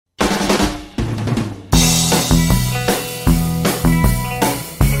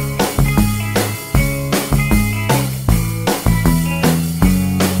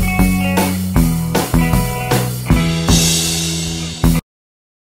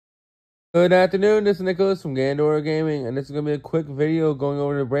Good afternoon, this is Nicholas from Gandora Gaming, and this is going to be a quick video going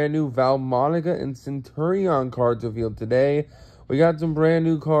over the brand new Valmonica and Centur-ion cards revealed today. We got some brand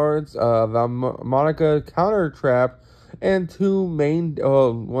new cards, Valmonica Counter Trap, and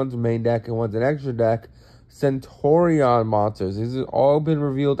one's main deck and one's an extra deck, Centur-ion monsters. These have all been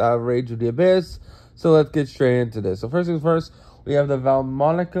revealed out of Rage of the Abyss, so let's get straight into this. So first things first, we have the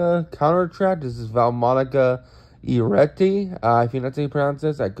Valmonica Counter Trap. This is Valmonica Ireti, I think that's how you pronounce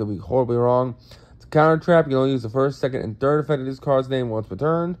this. I could be horribly wrong. It's a counter trap. You can only use the first, second, and third effect of this card's name once per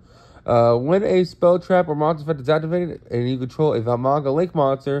turn. When a spell trap or monster effect is activated and you control a Valmonica Link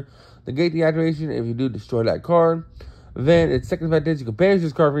monster, negate the activation. If you do, destroy that card. Then its second effect is you can banish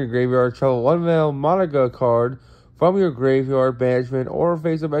this card from your graveyard, shuffle one Valmonica card from your graveyard, banishment, or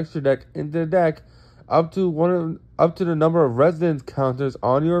face-up extra deck into the deck up to the number of residence counters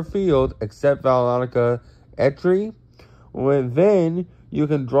on your field, except Valmonica Entry. Then you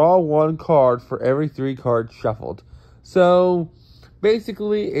can draw one card for every 3 cards shuffled. So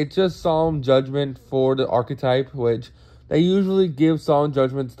basically, it's just Solemn Judgment for the archetype, which they usually give Solemn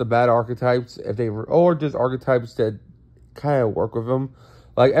Judgments to bad archetypes or just archetypes that kind of work with them.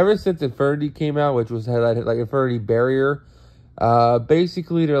 Like ever since Infinity came out, which was like Infinity Barrier,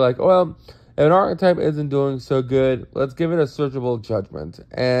 basically they're like, well, if an archetype isn't doing so good, let's give it a searchable judgment.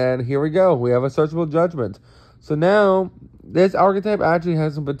 And here we go. We have a searchable judgment. So now, this archetype actually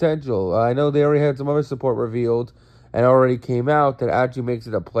has some potential. I know they already had some other support revealed and already came out that actually makes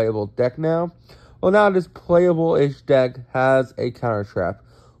it a playable deck now. Well, now this playable-ish deck has a counter trap,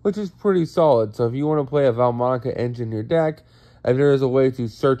 which is pretty solid. So if you want to play a Valmonica engine in your deck, if there is a way to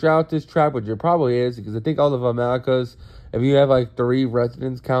search out this trap, which there probably is, because I think all the Valmonicas, if you have like 3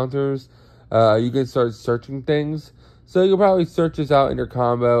 residence counters, you can start searching things. So you'll probably search this out in your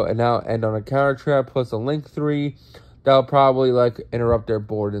combo and now end on a counter trap plus a link 3. That'll probably like interrupt their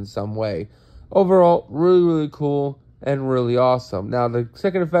board in some way. Overall, really cool and really awesome. Now the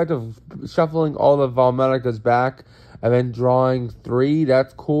second effect of shuffling all the Valmonicas back and then drawing 3,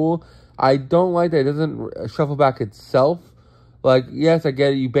 that's cool. I don't like that it doesn't shuffle back itself. Like, yes, I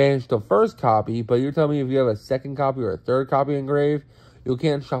get it, you banished the first copy, but you're telling me if you have a second copy or a third copy engraved, you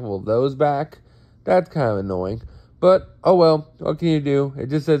can't shuffle those back. That's kind of annoying. But, oh well, what can you do?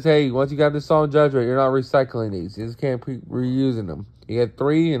 It just says, hey, once you got this Solemn Judgment, you're not recycling these. You just can't keep reusing them. You get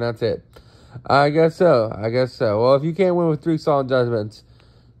 3, and that's it. I guess so. Well, if you can't win with 3 Solemn Judgments,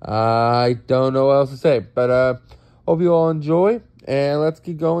 I don't know what else to say. But, hope you all enjoy. And let's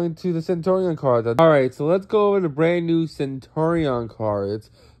keep going to the Centur-ion cards. Alright, so let's go over the brand new Centur-ion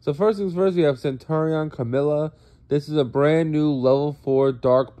cards. So first things first, we have Centur-ion Camilla. This is a brand new level 4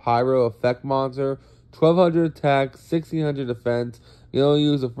 Dark Pyro effect monster. 1200 attack, 1600 defense. You only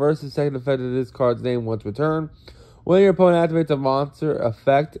use the first and second effect of this card's name once per turn. When your opponent activates a monster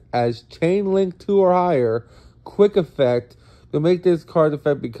effect as Chain Link 2 or higher, quick effect, you'll make this card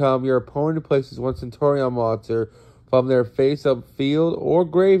effect become your opponent places one Centur-ion monster from their face-up field or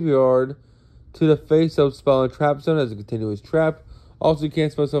graveyard to the face-up spell and trap zone as a continuous trap. Also, you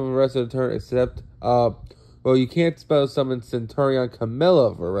can't spell summon the rest of the turn except, well, you can't spell summon Centur-ion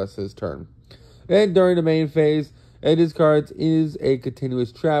Camilla for the rest of his turn. And during the main phase, and this card is a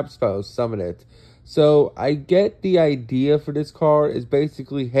continuous trap spell, summon it. So, I get the idea for this card is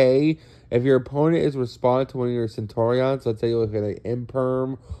basically, hey, if your opponent is responding to one of your Centurions, let's say you look at an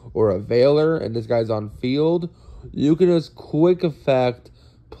Imperm or a Veiler, and this guy's on field, you can just quick effect,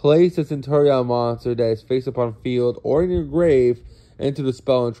 place a Centur-ion monster that is face up on field or in your grave into the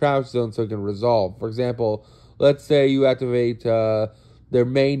spell and trap zone so it can resolve. For example, let's say you activate their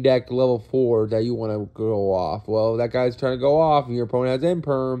main deck level 4 that you want to go off. Well, that guy's trying to go off and your opponent has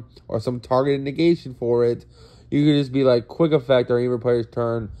Imperm or some targeted negation for it. You can just be like quick effect or even player's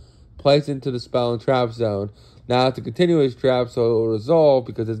turn, place into the spell and trap zone. Now it's a continuous trap, so it will resolve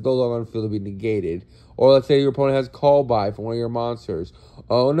because it's no longer on the field to be negated. Or let's say your opponent has call by for one of your monsters.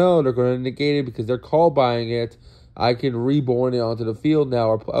 Oh no, they're going to negate it because they're call buying it. I can reborn it onto the field now,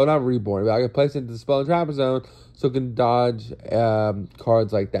 or not reborn, but I can place it into the spell and trap zone so it can dodge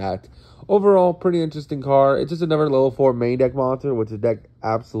cards like that. Overall, pretty interesting card. It's just another level 4 main deck monster, which the deck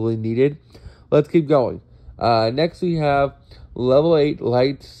absolutely needed. Let's keep going. Next we have level 8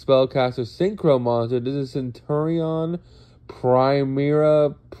 light spellcaster synchro monster. This is Centur-ion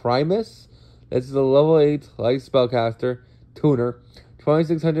Primera Primus. This is a level 8 light spellcaster tuner.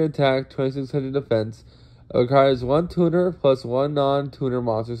 2600 attack, 2600 defense. It requires 1 tuner plus 1 non-tuner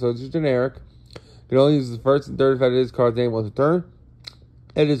monster, so it's just generic. You can only use the first and third effect of this card's name once per turn.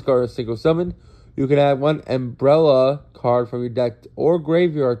 And this card is synchro summon. You can add 1 umbrella card from your deck or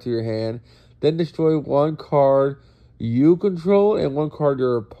graveyard to your hand. Then destroy 1 card you control and one card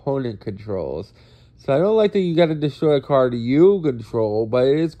your opponent controls. So I don't like that you got to destroy a card you control, but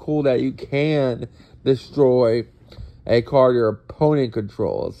it is cool that you can destroy a card your opponent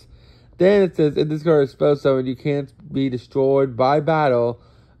controls. Then it says, if this card is spell summoned, you can't be destroyed by battle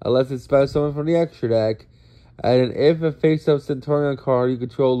unless it's spell summoned from the extra deck. And if a face-up Centur-ion card you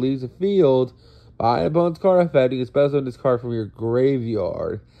control leaves the field by an opponent's card effect, you can spell summon this card from your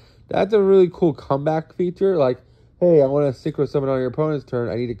graveyard. That's a really cool comeback feature. Like, hey, I want to synchro summon on your opponent's turn.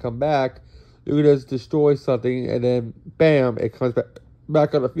 I need to come back. You can just destroy something, and then, bam, it comes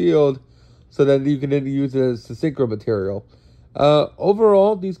back on the field. So then you can then use it as the synchro material.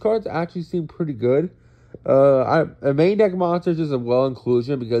 Overall, these cards actually seem pretty good. A main deck monsters is a well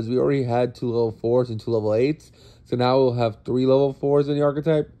inclusion because we already had 2 level 4s and 2 level 8s. So now we'll have 3 level 4s in the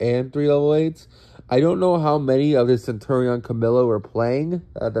archetype and 3 level 8s. I don't know how many of this Centur-ion Camilla we're playing,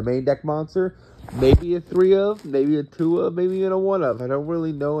 the main deck monster. Maybe a 3 of, maybe a 2 of, maybe even a 1 of. I don't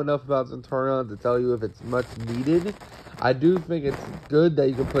really know enough about Centur-ion to tell you if it's much needed. I do think it's good that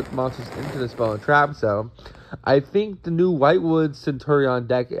you can put monsters into the spell and trap zone. I think the new Whitewood Centur-ion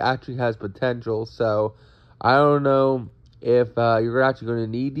deck actually has potential, so I don't know if you're actually going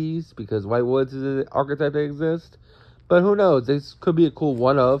to need these because Whitewoods is an archetype that exists. But who knows? This could be a cool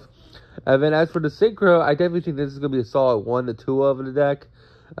 1 of. And then as for the synchro, I definitely think this is going to be a solid 1 to 2 of in the deck.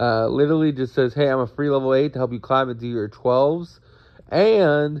 Literally just says, hey, I'm a free level 8 to help you climb into your 12s.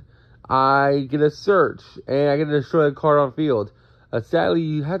 And I get a search. And I get to destroy a card on field. Sadly,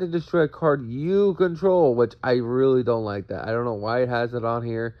 you have to destroy a card you control, which I really don't like that. I don't know why it has it on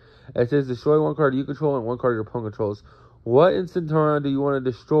here. It says destroy 1 card you control and 1 card your opponent controls. What in Centur-ion do you want to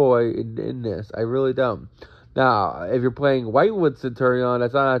destroy in this? I really don't. Now, if you're playing Whitewood Centur-ion,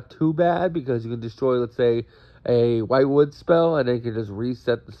 that's not too bad because you can destroy, let's say, a Whitewood spell and then you can just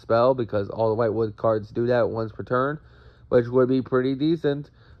reset the spell because all the Whitewood cards do that once per turn, which would be pretty decent.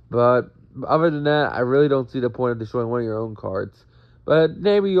 But other than that, I really don't see the point of destroying one of your own cards. But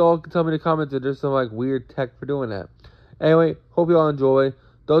maybe you all can tell me in the comments if there's some like weird tech for doing that. Anyway, hope you all enjoy.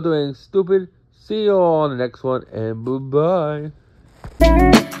 Don't do anything stupid. See you all on the next one, and bye-bye.